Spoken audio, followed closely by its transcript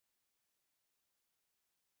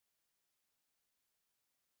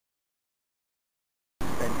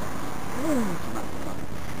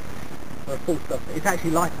for a full stopper. It's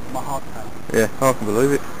actually lighter than my hardtail. Yeah, I can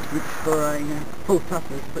believe it. Which for a full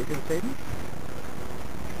stopper is pretty good thing.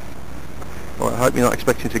 Right, I hope you're not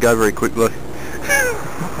expecting to go very quickly. It's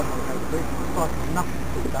like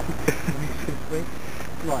nothing to that.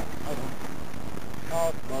 Right, hold on.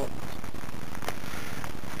 Hard box.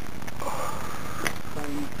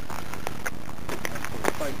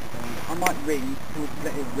 I might ring,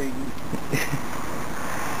 let it ring.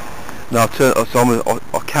 No,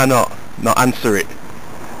 I cannot not answer it.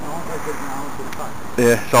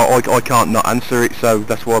 Yeah, so I can't not answer it, so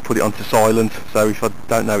that's why I put it onto silent, so if I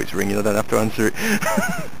don't know it's ringing I don't have to answer it.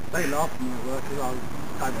 They laugh at me at work because I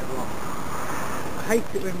don't ever laugh. I hate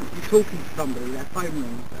it when you're talking to somebody, their phone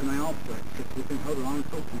rings and they answer it, because you think, hold on, I'm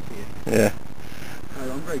talking to you. Yeah. So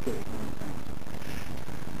I'm very good at ignoring things.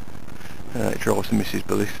 It drives the missus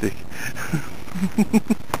ballistic.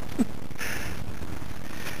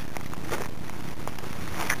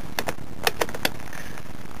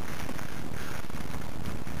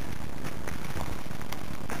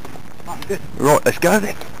 Good. Right, let's go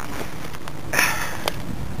then.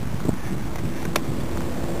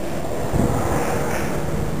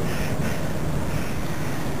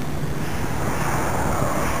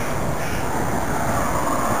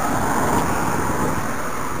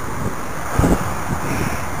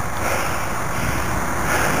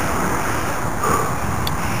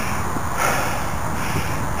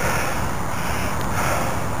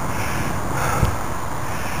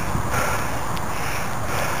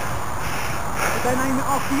 They name it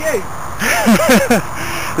after you?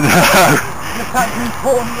 No. That's an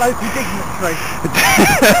important local dignitary.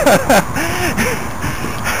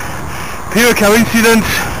 Pure coincidence.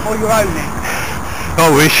 Or you own it? I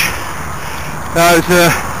wish. No, it's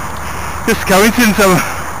just coincidence.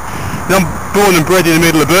 I'm born and bred in the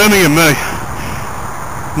middle of Birmingham, me.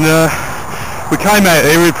 And we came out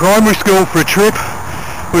here in primary school for a trip.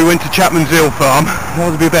 We went to Chapman's Hill Farm. I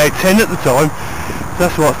was about 10 at the time.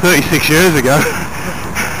 That's what, 36 years ago.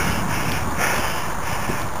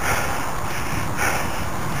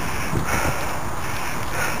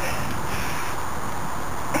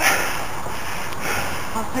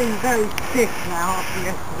 I'm feeling very stiff now after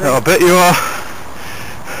yesterday. Oh, I bet you are.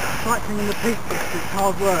 Cycling in the Peak District is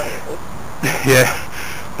hard work. Yeah,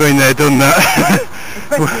 been there, done that.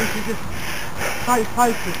 Especially if you're just so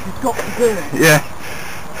focused, you've got to do it. Yeah.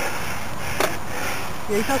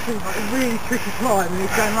 Yeah, he does seem like a really tricky climb and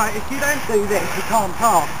he's going, right, if you don't do this, you can't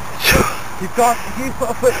pass. You've got, if you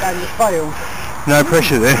put a foot down, you've failed. No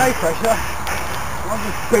pressure there. No pressure. I'll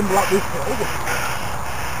just scramble up this hill.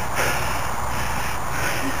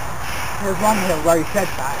 There's one hill where he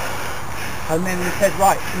said that, and then he said,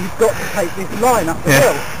 right, you've got to take this line up the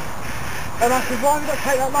hill. And I said, why have you got to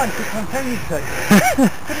take that line? Because I'm telling you to.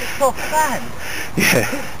 Because it's soft sand. Yeah.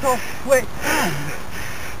 It's soft, wet sand.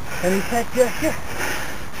 And he said, yeah.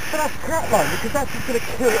 But that's a crap line, because that's just going to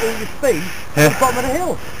kill all your speed at the bottom of the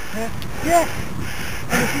hill. Yeah.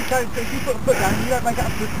 And if you put a foot down and you don't make it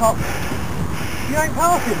up to the top, you ain't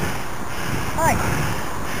passing. Thanks.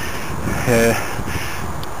 Yeah.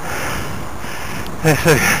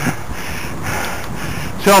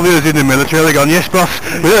 Sylvia's in the military, they're gone, yes boss,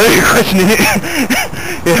 without any questioning it.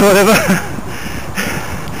 Yeah, whatever.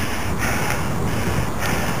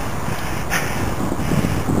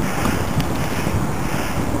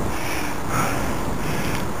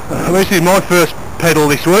 This is my first pedal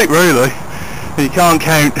this week, really. You can't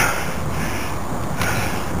count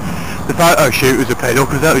the photo shoot as a pedal,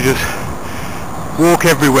 because that was just walk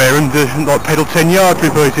everywhere and like pedal 10 yards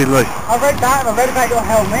repeatedly. I read that, and I read about your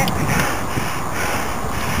helmet.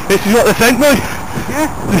 This is what they sent me? Yeah.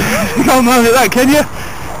 You can't moan at that, can you?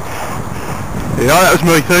 Yeah, that was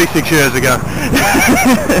me 36 years ago. I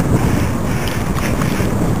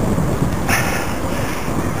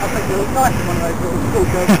think you look nice in one of those little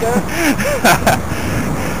schoolgirl skirts.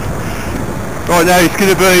 Right now it's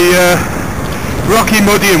going to be rocky,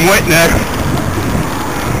 muddy and wet now.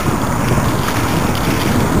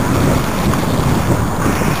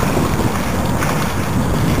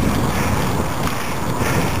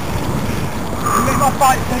 My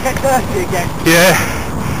bike's going to get dirty again. Yeah.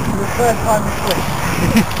 For the first time this week.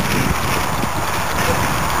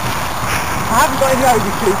 I haven't got any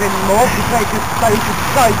overshoes anymore because they were just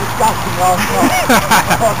so disgusting last night.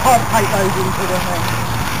 So I can't take those into the thing.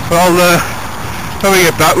 Well, when we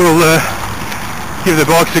get back we'll give the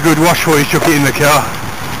bikes a good wash before you chuck it in the car.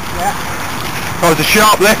 Yeah. Oh, there's a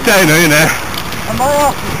sharp left down here now. And my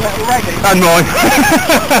arse is wet already. And mine.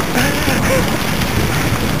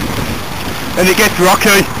 And it gets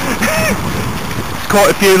rocky. There's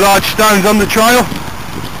quite a few large stones on the trail.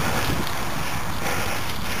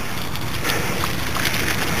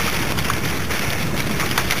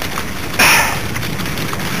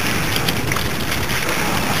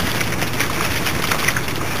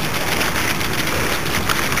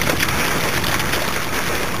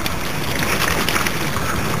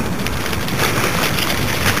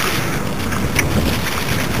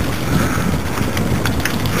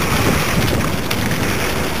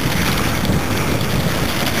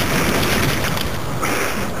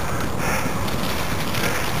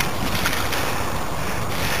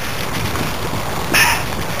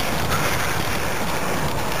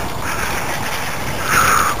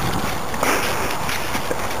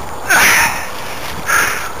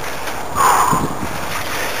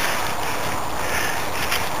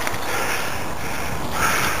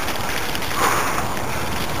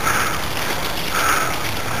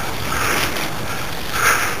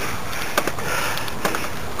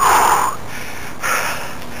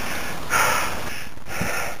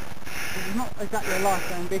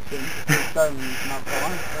 life ambition to do Birmingham another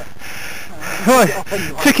time, but Right, tick it off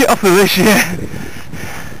anyway. tick it off the list, yeah.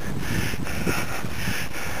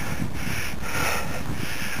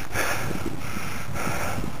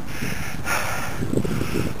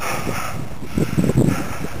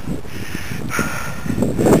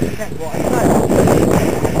 Check what I say.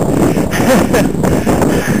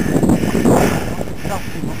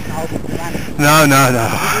 No.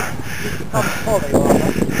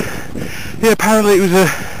 Yeah, apparently it was a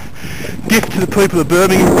gift to the people of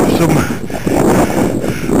Birmingham from some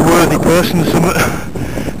worthy person or something.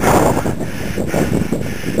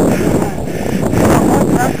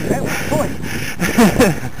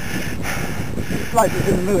 This bloke was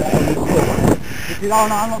in the mood on his foot. He said, oh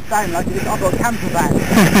no, I'm not staying like this, I've got a camper van.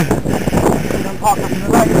 And I'm parked up in the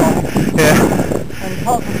lay-by. Yeah. And he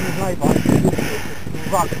parked up in his lay-by,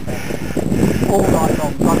 rugby all night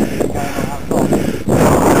long, rugby going on outside.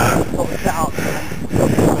 Got it set up,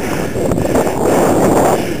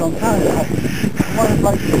 rugby's on Saturday. And one of the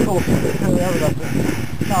blokes in the course was telling the other guy,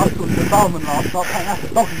 no, I was talking to the barman last night, and that's a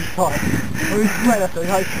doggy time. And we just went up to the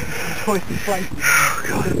house and choice of places.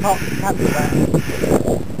 To the park of the camper van.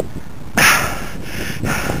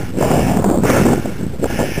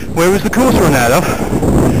 Where was the course run out of?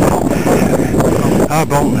 Oh,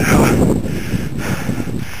 Bolton.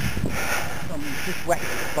 Just west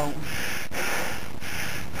of Bolton.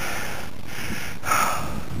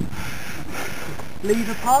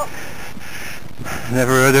 Lever Park?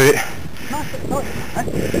 Never heard of it. Nice little place, eh?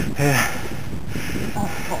 Yeah. Oh,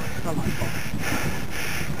 forest, I like forest.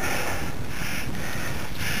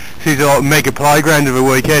 Seems like a mega playground of a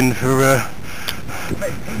weekend for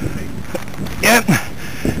yep.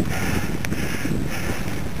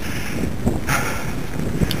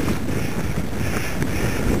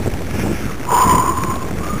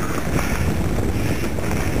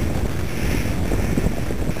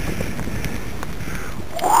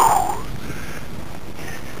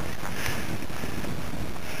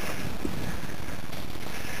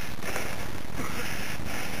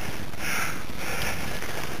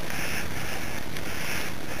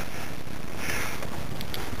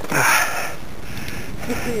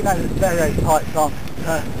 Just so you know, the stereotypes aren't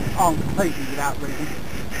completely without reason.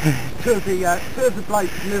 Two of the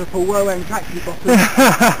blokes in Liverpool were wearing taxi bottoms,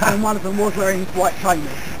 and one of them was wearing white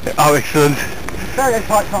trainers. Oh, excellent.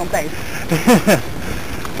 Stereotypes aren't dead.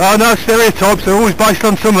 Oh no, stereotypes are always based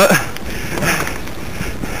on something.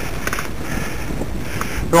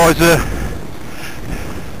 Right,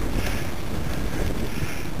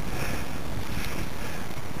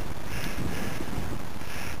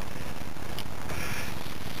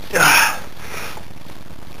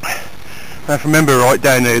 if I remember right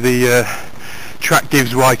down there, the track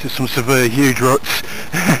gives way to some severe huge ruts.